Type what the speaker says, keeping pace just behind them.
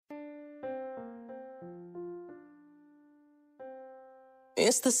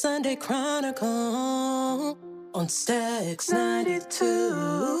It's the Sunday Chronicle on Stacks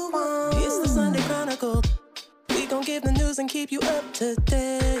 92.1. It's the Sunday Chronicle. We gon' give the news and keep you up to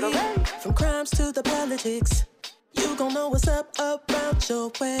date. From crimes to the politics, you gon' know what's up around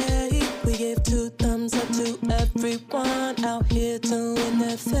your way. We give 2 thumbs up to everyone out here doing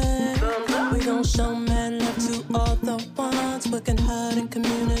their thing. We gon' show mad love to all the ones working hard in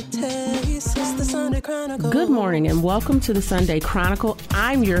communities. It's the Sunday Chronicle. Good morning and welcome to the Sunday Chronicle.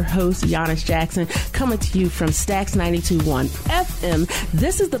 I'm your host, Giannis Jackson, coming to you from Stacks 92.1 FM.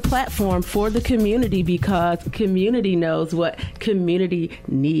 This is the platform for the community because community knows what community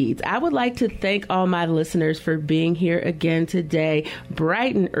needs. I would like to thank all my listeners for being here again today,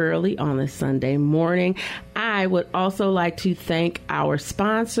 bright and early on a Sunday morning. I would also like to thank our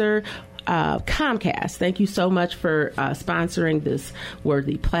sponsor, Comcast. Thank you so much for sponsoring this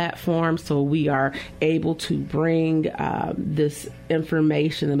worthy platform so we are able to bring this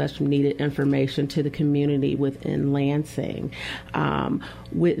information, the much needed information to the community within Lansing.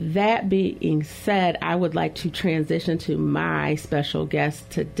 With that being said, I would like to transition to my special guest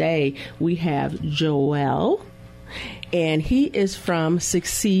today. We have JoEl. And he is from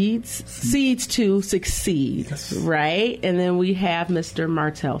Seeds to Succeed, yes. Right? And then we have Mr.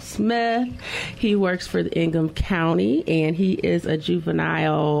 Martell Smith. He works for the Ingham County, and he is a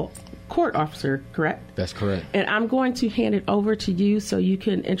juvenile court officer, correct? That's correct. And I'm going to hand it over to you so you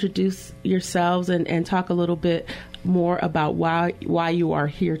can introduce yourselves and talk a little bit more about why you are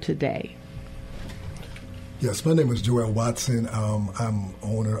here today. Yes, my name is JoEl Watson. I'm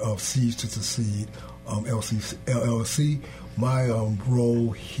owner of Seeds to Succeed. LLC. My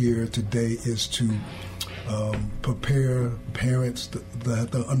role here today is to prepare parents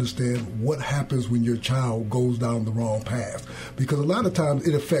that understand what happens when your child goes down the wrong path. Because a lot of times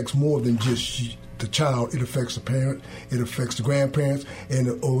it affects more than just the child. It affects the parent, it affects the grandparents,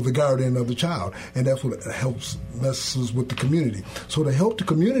 or the guardian of the child. And that's what messes with the community. So to help the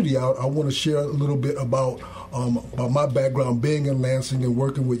community out, I want to share a little bit about my background being in Lansing and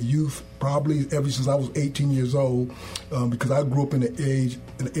working with youth probably ever since I was 18 years old, because I grew up in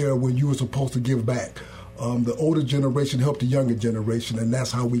an era when you were supposed to give back. The older generation helped the younger generation, and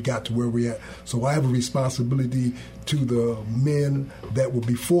that's how we got to where we're at. So I have a responsibility to the men that were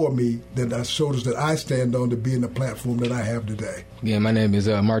before me, that are shoulders that I stand on to be in the platform that I have today. Yeah, my name is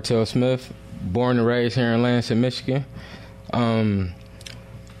Martell Smith, born and raised here in Lansing, Michigan.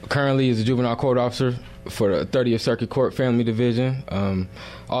 Currently is a juvenile court officer for the 30th Circuit Court Family Division.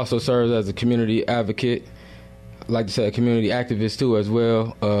 Also serves as a community advocate. I like to say a community activist too as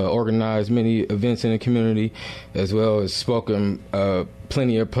well. Organized many events in the community, as well as spoken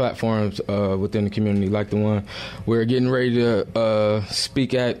plenty of platforms within the community, like the one we're getting ready to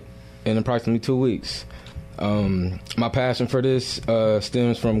speak at in approximately 2 weeks. My passion for this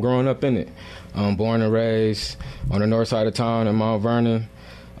stems from growing up in it. Born and raised on the north side of town in Mount Vernon.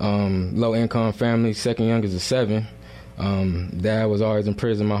 Low-income family, second youngest of 7. Dad was always in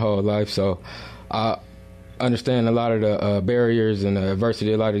prison my whole life, so I understand a lot of the barriers and the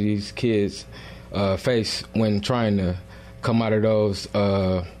adversity a lot of these kids face when trying to come out of those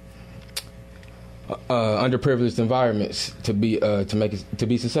underprivileged environments to be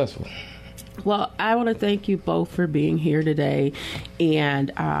successful. Well, I want to thank you both for being here today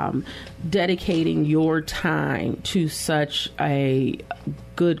and dedicating your time to such a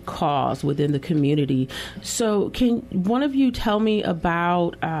good cause within the community. So can one of you tell me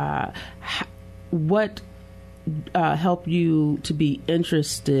about what helped you to be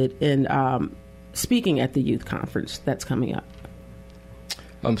interested in speaking at the youth conference that's coming up?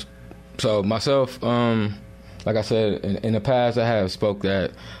 So myself, like I said, in the past, I have spoke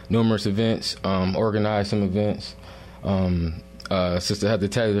at numerous events, organized some events. Sister Heather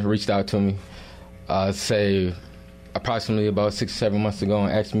Taylor reached out to me, say approximately about 6 or 7 months ago,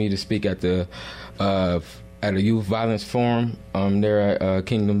 and asked me to speak at a youth violence forum there at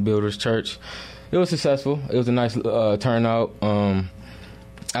Kingdom Builders Church. It was successful. It was a nice turnout.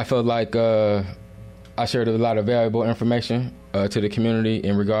 I felt like I shared a lot of valuable information to the community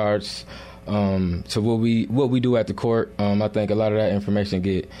in regards to what we do at the court. I think a lot of that information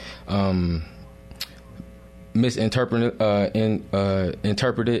get misinterpreted,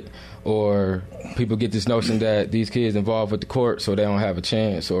 interpreted, or people get this notion that these kids involved with the court, so they don't have a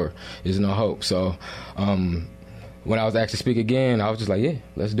chance or there's no hope. So when I was asked to speak again, I was just like, yeah,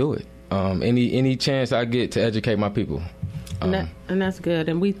 let's do it. Any chance I get to educate my people. And that's good.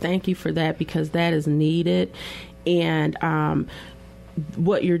 And we thank you for that because that is needed. And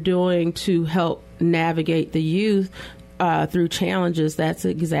what you're doing to help navigate the youth through challenges, that's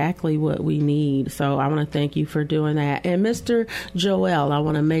exactly what we need. So I want to thank you for doing that. And Mr. JoEl, I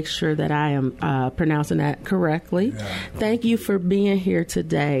want to make sure that I am pronouncing that correctly. Yeah. Thank you for being here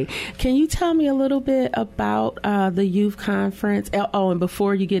today. Can you tell me a little bit about the youth conference? Oh, and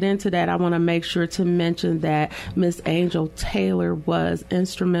before you get into that, I want to make sure to mention that Miss Angel Taylor was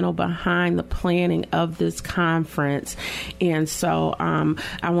instrumental behind the planning of this conference. And so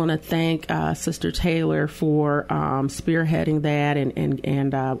I want to thank Sister Taylor for spearheading that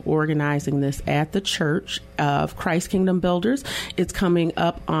and organizing this at the Church of Christ Kingdom Builders. It's coming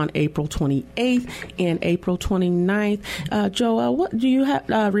up on April 28th and April 29th. JoEl, what do you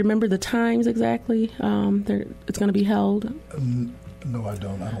have? Remember the times exactly? It's going to be held. No, I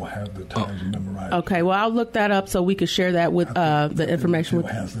don't. I don't have the times memorized. Okay, well, I'll look that up so we can share that with the information.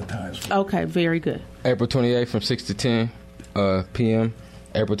 It has the times. Okay, very good. April 28th from 6 to 10 p.m.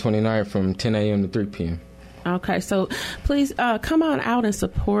 April 29th from 10 a.m. to 3 p.m. Okay, so please come on out and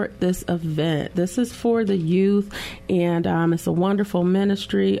support this event. This is for the youth, and it's a wonderful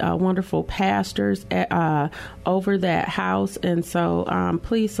ministry, wonderful pastors over that house, and so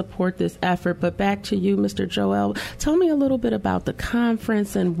please support this effort. But back to you, Mr. JoEl. Tell me a little bit about the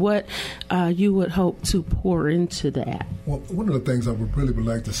conference and what you would hope to pour into that. Well, one of the things I would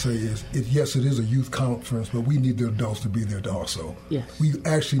like to say is, yes, it is a youth conference, but we need the adults to be there also. Yes. We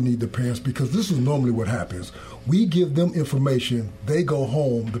actually need the parents, because this is normally what happens. We give them information, they go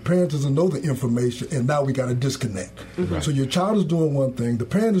home, the parent doesn't know the information, and now we got to disconnect. Mm-hmm. So your child is doing one thing, the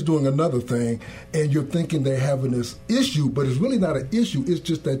parent is doing another thing, and you're thinking they're having this issue, but it's really not an issue, it's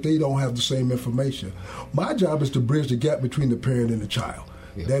just that they don't have the same information. My job is to bridge the gap between the parent and the child.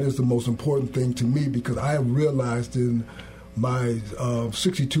 Yeah. That is the most important thing to me, because I have realized in my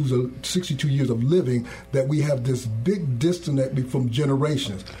 62 years of living that we have this big disconnect from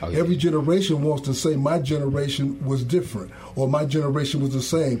generations. Oh, yeah. Every generation wants to say my generation was different or my generation was the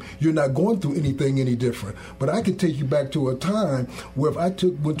same. You're not going through anything any different. But I can take you back to a time where if I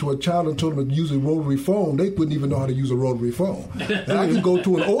went to a child and told them to use a rotary phone, they wouldn't even know how to use a rotary phone. And I can go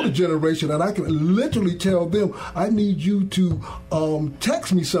to an older generation and I can literally tell them, I need you to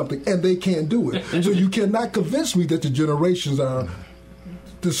text me something, and they can't do it. So you cannot convince me that the generation are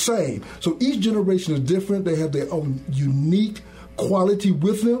the same. So each generation is different. They have their own unique quality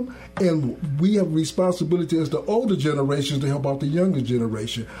with them, and we have responsibility as the older generations to help out the younger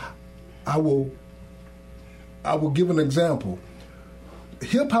generation. I will give an example.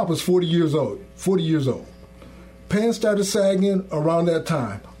 Hip hop is 40 years old. Pants started sagging around that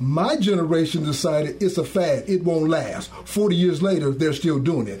time. My generation decided it's a fad. It won't last. 40 years later, they're still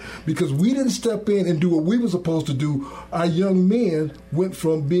doing it. Because we didn't step in and do what we were supposed to do. Our young men went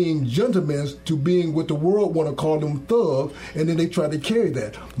from being gentlemen to being what the world want to call them thugs, and then they tried to carry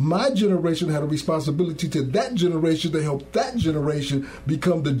that. My generation had a responsibility to that generation to help that generation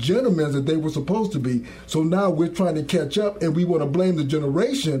become the gentlemen that they were supposed to be. So now we're trying to catch up, and we want to blame the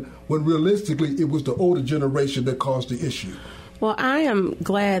generation when realistically it was the older generation that caused the issue. Well, I am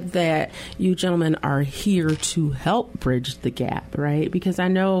glad that you gentlemen are here to help bridge the gap, right? Because I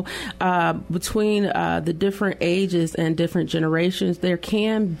know between the different ages and different generations, there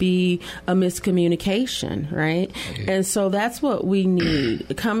can be a miscommunication, right? Okay. And so that's what we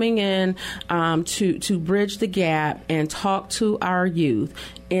need, coming in to bridge the gap and talk to our youth,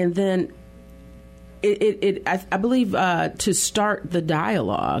 and then I believe to start the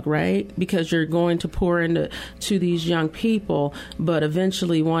dialogue, right? Because you're going to pour into these young people, but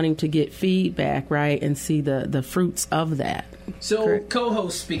eventually wanting to get feedback, right, and see the fruits of that. So, correct?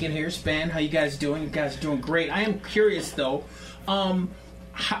 Co-host speaking here, Span, how you guys doing? You guys are doing great. I am curious, though,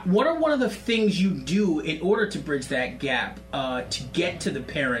 what are one of the things you do in order to bridge that gap to get to the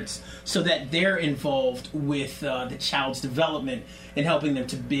parents so that they're involved with the child's development and helping them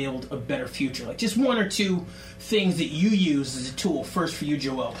to build a better future? Like just one or two things that you use as a tool. First for you,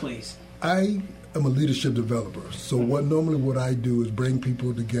 JoEl, please. I am a leadership developer. So what I do is bring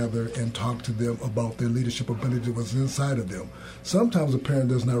people together and talk to them about their leadership ability, what's inside of them. Sometimes a parent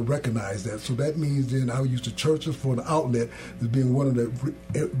does not recognize that. So that means then I use the churches for an outlet as being one of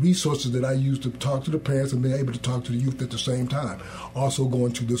the resources that I use to talk to the parents and being able to talk to the youth at the same time. Also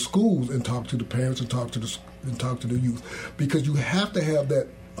going to the schools and talk to the parents and talk to the youth, because you have to have that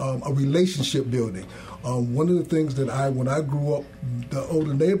a relationship building. One of the things that when I grew up, the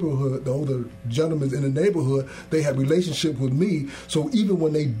older gentlemen in the neighborhood, they had relationships with me. So even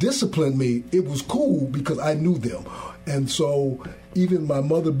when they disciplined me, it was cool because I knew them. And so even my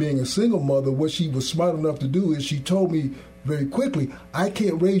mother being a single mother, what she was smart enough to do is she told me very quickly, I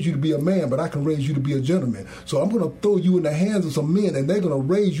can't raise you to be a man, but I can raise you to be a gentleman. So I'm going to throw you in the hands of some men, and they're going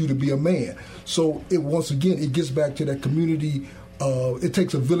to raise you to be a man. So once again, it gets back to that community. It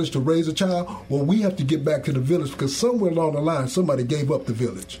takes a village to raise a child. Well, we have to get back to the village because somewhere along the line, somebody gave up the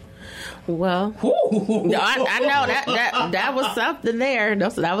village. Well, I know that was something there.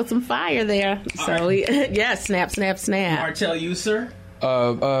 That was some fire there. So, snap, snap, snap. Martell, you, sir?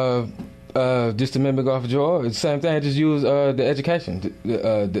 Just to mimic off of JoEl, it's the same thing. I just use the education,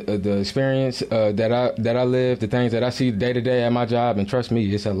 the experience that I live, the things that I see day to day at my job, and trust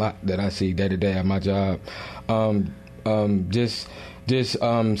me, it's a lot that I see day to day at my job. Just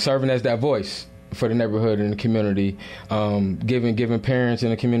serving as that voice for the neighborhood and the community, giving parents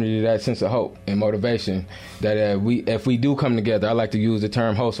in the community that sense of hope and motivation that if we do come together, I like to use the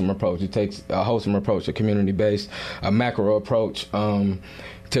term wholesome approach. It takes a wholesome approach, a community-based, a macro approach to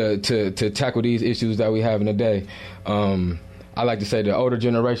tackle these issues that we have in the day. I like to say the older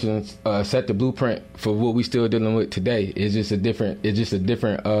generations set the blueprint for what we still dealing with today. It's just a different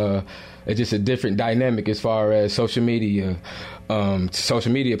dynamic as far as social media.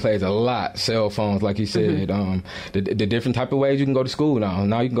 Social media plays a lot. Cell phones, like you said, the different type of ways you can go to school now.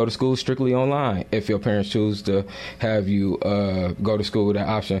 Now you can go to school strictly online if your parents choose to have you go to school with that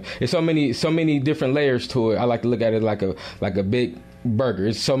option. There's so many different layers to it. I like to look at it like a big burger.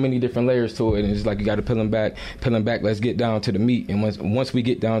 It's so many different layers to it, and it's like you got to peel them back. Let's get down to the meat, and once we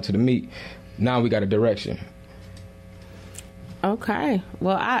get down to the meat, now we got a direction. Okay.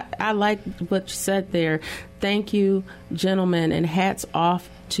 Well, I like what you said there. Thank you, gentlemen, and hats off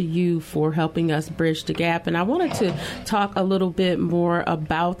to you for helping us bridge the gap. And I wanted to talk a little bit more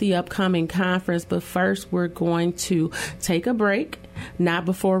about the upcoming conference, but first we're going to take a break, not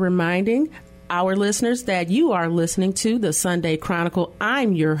before reminding our listeners that you are listening to the Sunday Chronicle.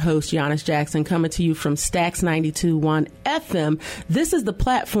 I'm your host, Giannis Jackson, coming to you from Stax 92.1 FM. This is the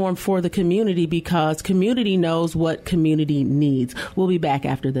platform for the community because community knows what community needs. We'll be back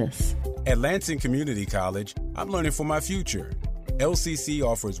after this. At Lansing Community College, I'm learning for my future. LCC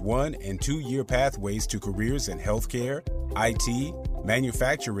offers 1- and 2-year pathways to careers in healthcare, IT,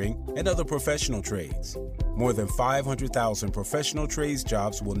 manufacturing, and other professional trades. More than 500,000 professional trades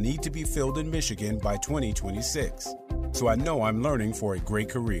jobs will need to be filled in Michigan by 2026. So I know I'm learning for a great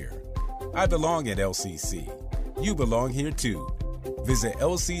career. I belong at LCC. You belong here too. Visit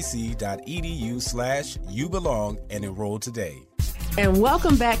lcc.edu/youbelong and enroll today. And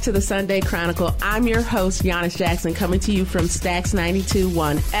welcome back to the Sunday Chronicle. I'm your host, Giannis Jackson, coming to you from Stax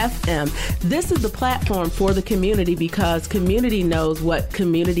 92.1 FM. This is the platform for the community because community knows what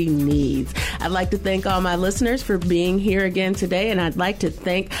community needs. I'd like to thank all my listeners for being here again today, and I'd like to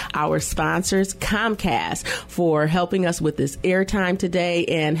thank our sponsors, Comcast, for helping us with this airtime today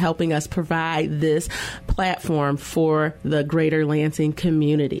and helping us provide this platform for the greater Lansing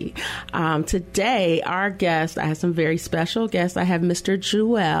community. Today, our guest, I have some very special guests. I have Mr.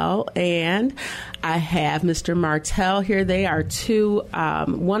 JoEl and I have Mr. Martell here. They are two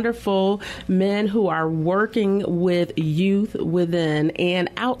wonderful men who are working with youth within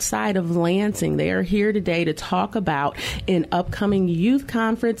and outside of Lansing. They are here today to talk about an upcoming youth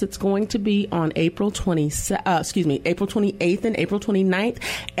conference. It's going to be on April 28th and April 29th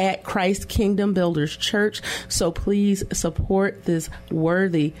at Christ Kingdom Builders Church. So please support this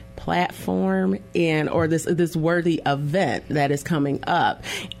worthy platform or this worthy event that is coming up.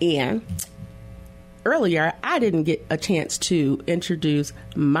 And earlier, I didn't get a chance to introduce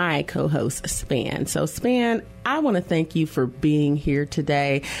my co-host, Span. So, Span, I want to thank you for being here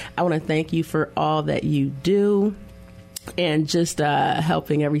today. I want to thank you for all that you do and just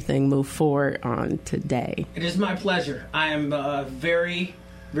helping everything move forward on today. It is my pleasure. I am very,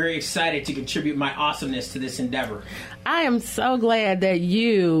 very excited to contribute my awesomeness to this endeavor. I am so glad that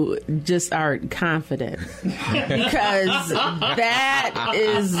you just are confident because that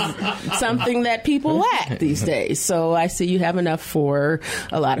is something that people lack these days. So I see you have enough for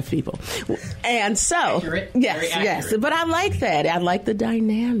a lot of people. And so, accurate. Yes. But I like that. I like the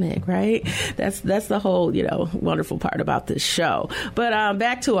dynamic, right? That's the whole, wonderful part about this show. But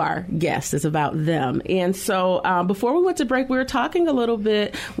back to our guests. It's about them. And so before we went to break, we were talking a little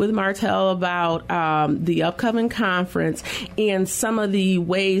bit with Martell about the upcoming conference and some of the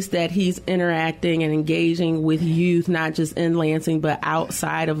ways that he's interacting and engaging with youth, not just in Lansing, but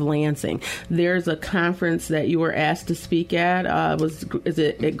outside of Lansing. There's a conference that you were asked to speak at. Is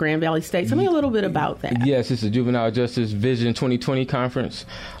it at Grand Valley State? Tell me a little bit about that. Yes, it's the Juvenile Justice Vision 2020 conference.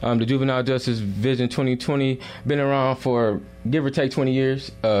 The Juvenile Justice Vision 2020 been around for give or take 20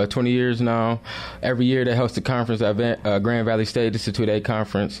 years. 20 years now. Every year they host a conference at Grand Valley State. This is a 2-day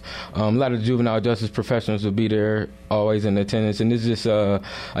conference. A lot of the juvenile justice professionals will be there, always in attendance. And this is just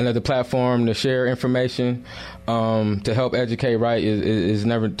another platform to share information, to help educate. Right, is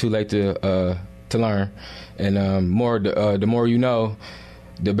never too late to learn. And the more you know,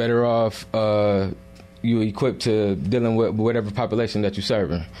 the better off you equipped to dealing with whatever population that you're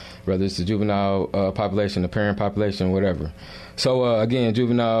serving, whether it's the juvenile population, the parent population, whatever. So again,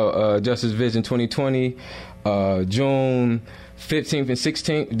 Juvenile Justice Vision 2020, June 15th and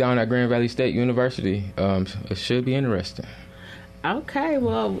 16th down at Grand Valley State University. It should be interesting. Okay,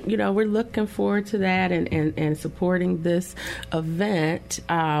 well, we're looking forward to that and supporting this event.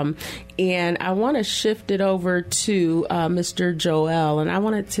 And I want to shift it over to Mr. JoEl, and I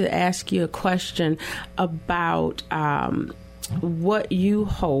wanted to ask you a question about what you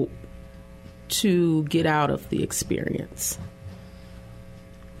hope to get out of the experience.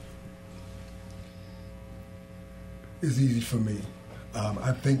 It's easy for me.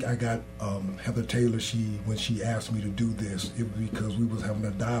 I think I got Heather Taylor. When she asked me to do this, it was because we was having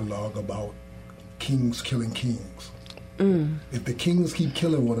a dialogue about kings killing kings. If the kings keep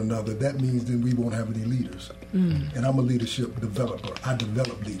killing one another, that means then we won't have any leaders. And I'm a leadership developer. I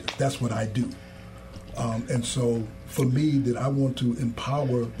develop leaders. That's what I do. And so for me, that I want to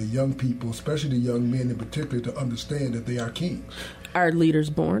empower the young people, especially the young men in particular, to understand that they are kings. Are leaders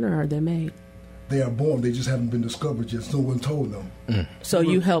born or are they made? They are born. They just haven't been discovered yet. No one told them. So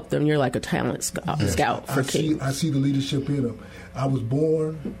you help them. You're like a talent scout for kings. I see the leadership in them. I was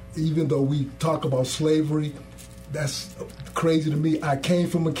born, even though we talk about slavery, that's crazy to me. I came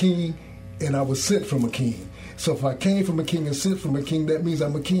from a king, and I was sent from a king. So if I came from a king and sent from a king, that means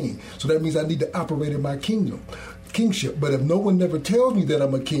I'm a king. So that means I need to operate in my kingship. But if no one never tells me that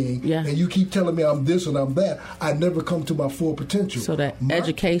I'm a king, and you keep telling me I'm this and I'm that, I never come to my full potential. So that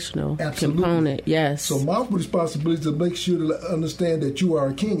educational component, yes. So my responsibility is to make sure to understand that you are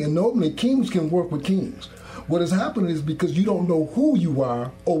a king. And normally kings can work with kings. What is happening is because you don't know who you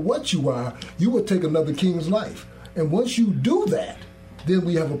are or what you are, you would take another king's life. And once you do that, then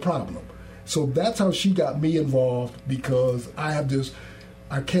we have a problem. So that's how she got me involved, because I have this,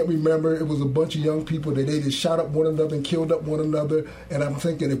 I can't remember, it was a bunch of young people that they just shot up one another and killed up one another. And I'm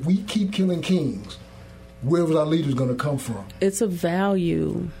thinking, if we keep killing kings, where was our leaders going to come from? It's a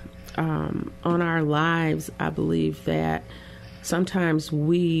value on our lives, I believe, that sometimes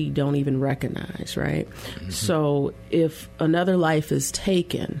we don't even recognize, right? Mm-hmm. So if another life is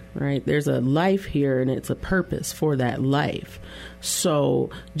taken, right, there's a life here and it's a purpose for that life. So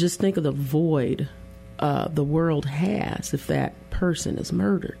just think of the void the world has if that person is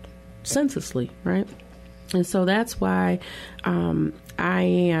murdered senselessly, right? And so that's why I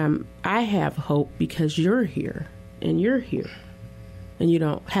have hope, because you're here and you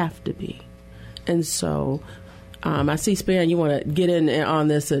don't have to be. And so I see, Span, you want to get in on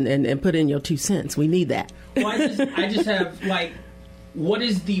this and put in your 2 cents. We need that. Well, I just have, like, what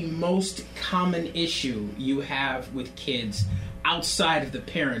is the most common issue you have with kids outside of the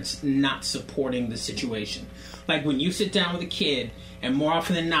parents not supporting the situation? Like, when you sit down with a kid, and more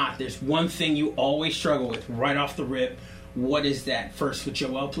often than not, there's one thing you always struggle with right off the rip. What is that? First with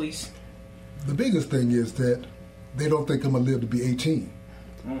JoEl, please. The biggest thing is that they don't think I'm going to live to be 18.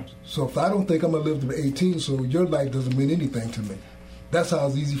 So if I don't think I'm going to live to be 18, so your life doesn't mean anything to me. That's how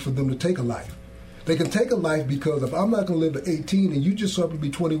it's easy for them to take a life. They can take a life because if I'm not going to live to 18 and you just happen to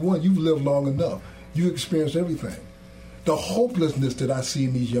be 21, you've lived long enough. You experienced everything. The hopelessness that I see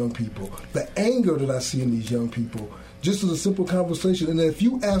in these young people, the anger that I see in these young people, just as a simple conversation. And if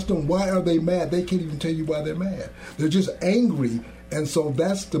you ask them why are they mad, they can't even tell you why they're mad. They're just angry. And so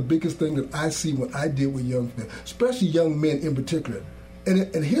that's the biggest thing that I see when I deal with young men, especially young men in particular.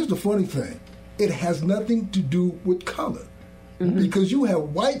 And here's the funny thing. It has nothing to do with color. Mm-hmm. Because you have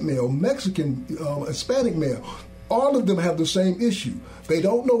white male, Mexican, Hispanic male. All of them have the same issue. They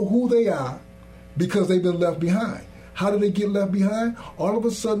don't know who they are because they've been left behind. How did they get left behind? All of a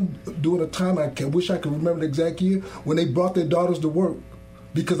sudden, during a time, I wish I could remember the exact year, when they brought their daughters to work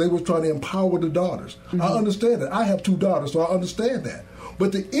because they were trying to empower the daughters. Mm-hmm. I understand that. I have 2 daughters, so I understand that.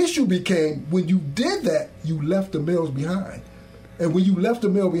 But the issue became, when you did that, you left the males behind. And when you left the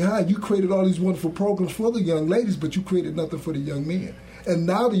male behind, you created all these wonderful programs for the young ladies, but you created nothing for the young men. And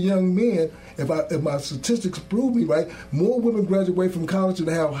now the young men, if my statistics prove me right, more women graduate from college and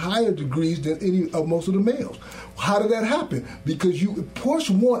have higher degrees than most of the males. How did that happen? Because you pushed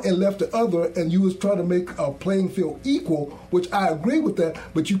one and left the other, and you was trying to make a playing field equal, which I agree with that,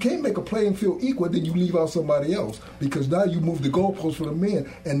 but you can't make a playing field equal, then you leave out somebody else, because now you move the goalposts for the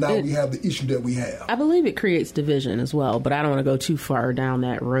men, and now we have the issue that we have. I believe it creates division as well, but I don't want to go too far down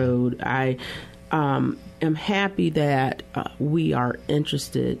that road. I am happy that we are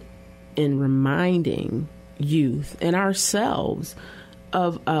interested in reminding youth and ourselves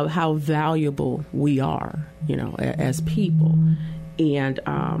of how valuable we are, as people. And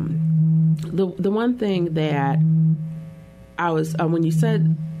the one thing that I was, when you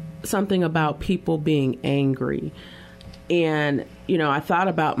said something about people being angry, and, I thought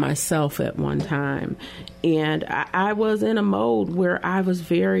about myself at one time, and I was in a mode where I was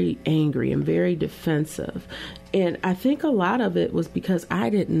very angry and very defensive. And I think a lot of it was because I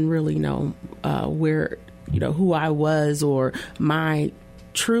didn't really know where, who I was or my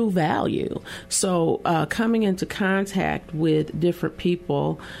true value. So coming into contact with different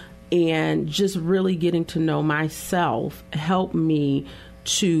people and just really getting to know myself helped me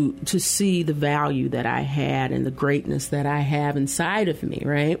to see the value that I had and the greatness that I have inside of me,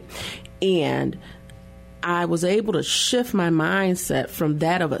 right? And I was able to shift my mindset from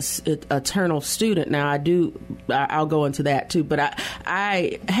that of a eternal student. Now I'll go into that too, but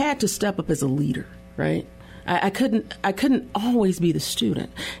I had to step up as a leader, right? I couldn't always be the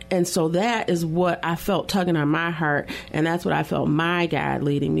student. And so that is what I felt tugging on my heart. And that's what I felt my God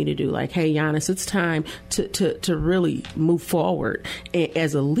leading me to do. Like, hey, Giannis, it's time to really move forward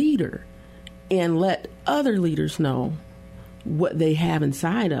as a leader and let other leaders know what they have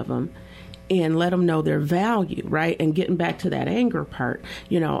inside of them and let them know their value, right? And getting back to that anger part,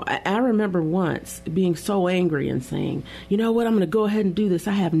 I remember once being so angry and saying, you know what, I'm going to go ahead and do this.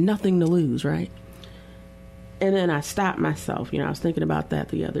 I have nothing to lose, right? And then I stopped myself. I was thinking about that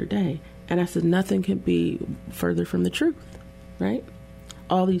the other day. And I said, nothing can be further from the truth, right?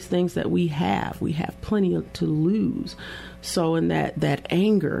 All these things that we have plenty to lose. So in that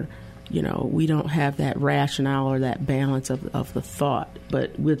anger, we don't have that rationale or that balance of the thought.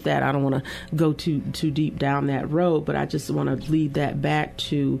 But with that, I don't want to go too deep down that road, but I just want to lead that back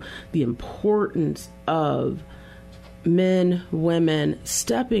to the importance of men, women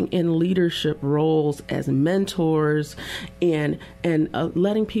stepping in leadership roles as mentors and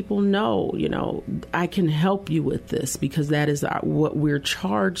letting people know, I can help you with this, because that is what we're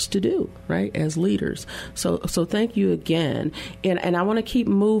charged to do, right, as leaders. So thank you again. And I want to keep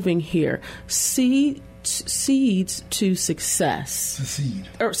moving here. Seeds to success. Succeed.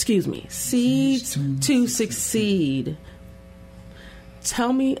 Seeds to succeed.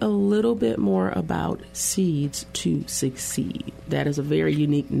 Tell me a little bit more about Seeds to Succeed. That is a very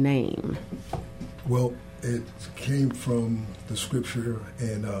unique name. Well, it came from the scripture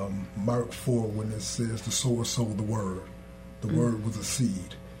in Mark 4 when it says the sower sowed the word. The word was a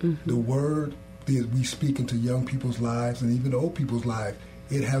seed. Mm-hmm. The word that we speak into young people's lives and even old people's lives,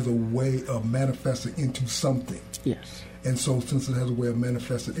 it has a way of manifesting into something. Yes. And so since it has a way of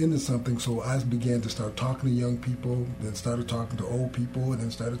manifesting into something, so I began to start talking to young people, then started talking to old people, and then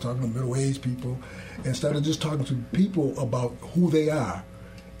started talking to middle-aged people, and started just talking to people about who they are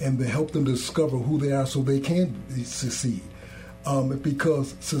and to help them discover who they are so they can succeed.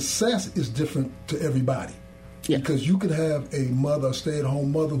 Because success is different to everybody. Yeah. Because you could have a mother, a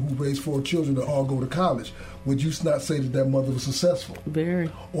stay-at-home mother who raised 4 children that all go to college. Would you not say that mother was successful?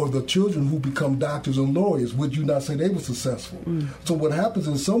 Very. Or the children who become doctors and lawyers, would you not say they were successful? Mm. So what happens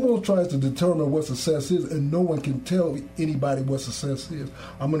is someone tries to determine what success is, and no one can tell anybody what success is.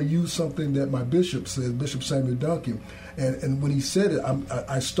 I'm going to use something that my bishop said, Bishop Samuel Duncan. And when he said it,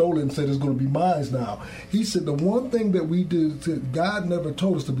 I stole it and said it's going to be mine now. He said the one thing that we do, God never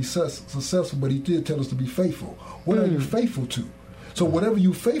told us to be successful, but he did tell us to be faithful. What are you faithful to? So whatever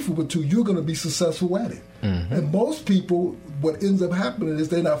you're faithful to, you're going to be successful at it. Mm-hmm. And most people, what ends up happening is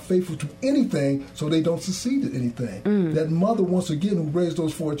they're not faithful to anything, so they don't succeed at anything. Mm. That mother, once again, who raised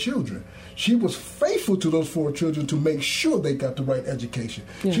those 4 children, she was faithful to those 4 children to make sure they got the right education.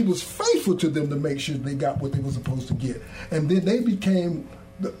 Yes. She was faithful to them to make sure they got what they were supposed to get. And then they became,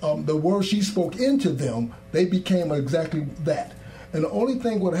 the words she spoke into them, they became exactly that. And the only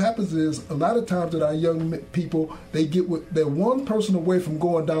thing what happens is a lot of times that our young people, they're one person away from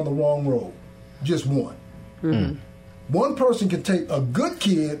going down the wrong road. Just one. Mm-hmm. One person can take a good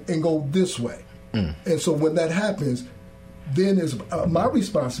kid and go this way. Mm. And so when that happens, then it's my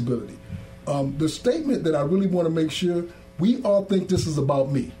responsibility. The statement that I really want to make sure, we all think this is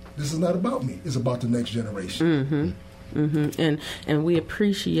about me. This is not about me. It's about the next generation. Mm-hmm. And we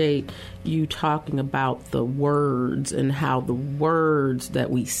appreciate you talking about the words and how the words that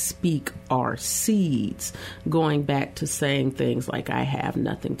we speak are seeds, going back to saying things like, I have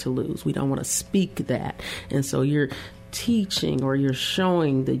nothing to lose. We don't want to speak that. And so you're teaching, or you're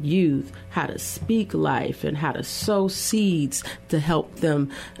showing the youth how to speak life and how to sow seeds to help them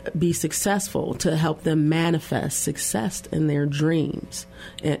be successful, to help them manifest success in their dreams.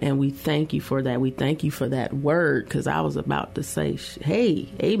 And we thank you for that. We thank you for that word, because I was about to say, hey,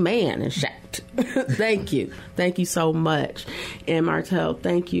 amen, and shout. Thank you. Thank you so much. And Martell,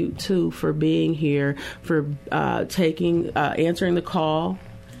 thank you too for being here, for answering the call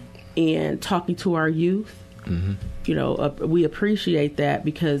and talking to our youth. You know, we appreciate that,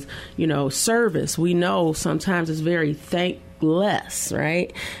 because, you know, service, we know sometimes it's very thankless,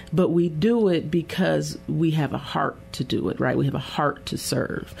 right? But we do it because we have a heart to do it, right? We have a heart to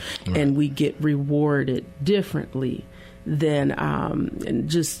serve, right. And we get rewarded differently than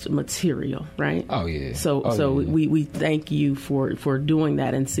just material, right? Oh, yeah. So we thank you for doing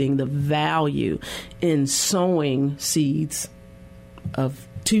that and seeing the value in sowing seeds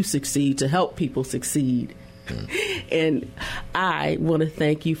to succeed, to help people succeed. And I want to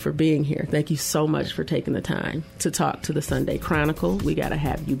thank you for being here. Thank you so much for taking the time to talk to the Sunday Chronicle. We got to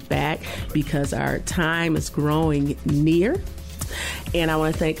have you back, because our time is growing near. And I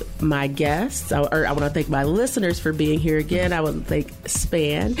want to thank my guests, or I want to thank my listeners for being here again. I want to thank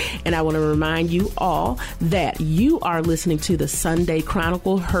Span, and I want to remind you all that you are listening to the Sunday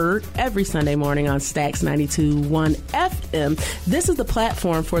Chronicle, heard every Sunday morning on Stax 92.1 FM. This is the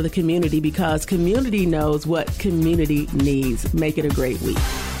platform for the community, because community knows what community needs. Make it a great week.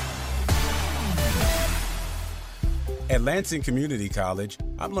 At Lansing Community College,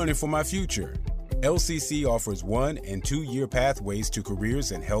 I'm learning for my future. LCC offers 1- and 2-year pathways to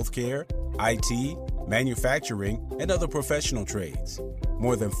careers in healthcare, IT, manufacturing, and other professional trades.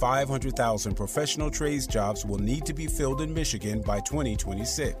 More than 500,000 professional trades jobs will need to be filled in Michigan by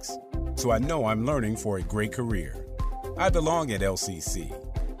 2026. So I know I'm learning for a great career. I belong at LCC.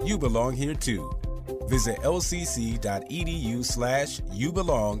 You belong here too. Visit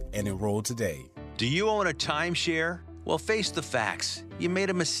lcc.edu/youbelong and enroll today. Do you own a timeshare? Well, face the facts. You made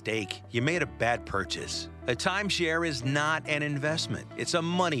a mistake. You made a bad purchase. A timeshare is not an investment. It's a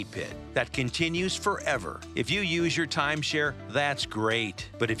money pit that continues forever. If you use your timeshare, that's great.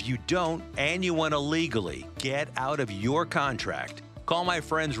 But if you don't, and you want to legally get out of your contract, call my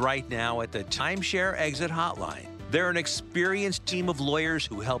friends right now at the Timeshare Exit Hotline. They're an experienced team of lawyers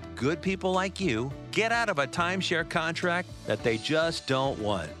who help good people like you get out of a timeshare contract that they just don't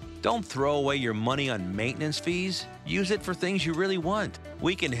want. Don't throw away your money on maintenance fees. Use it for things you really want.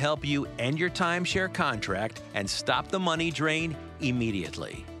 We can help you end your timeshare contract and stop the money drain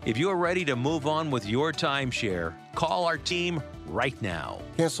immediately. If you're ready to move on with your timeshare, call our team right now.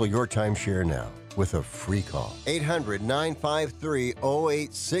 Cancel your timeshare now with a free call.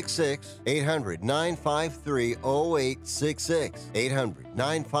 800-953-0866. 800-953-0866.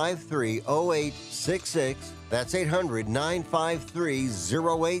 800-953-0866. That's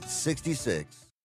 800-953-0866.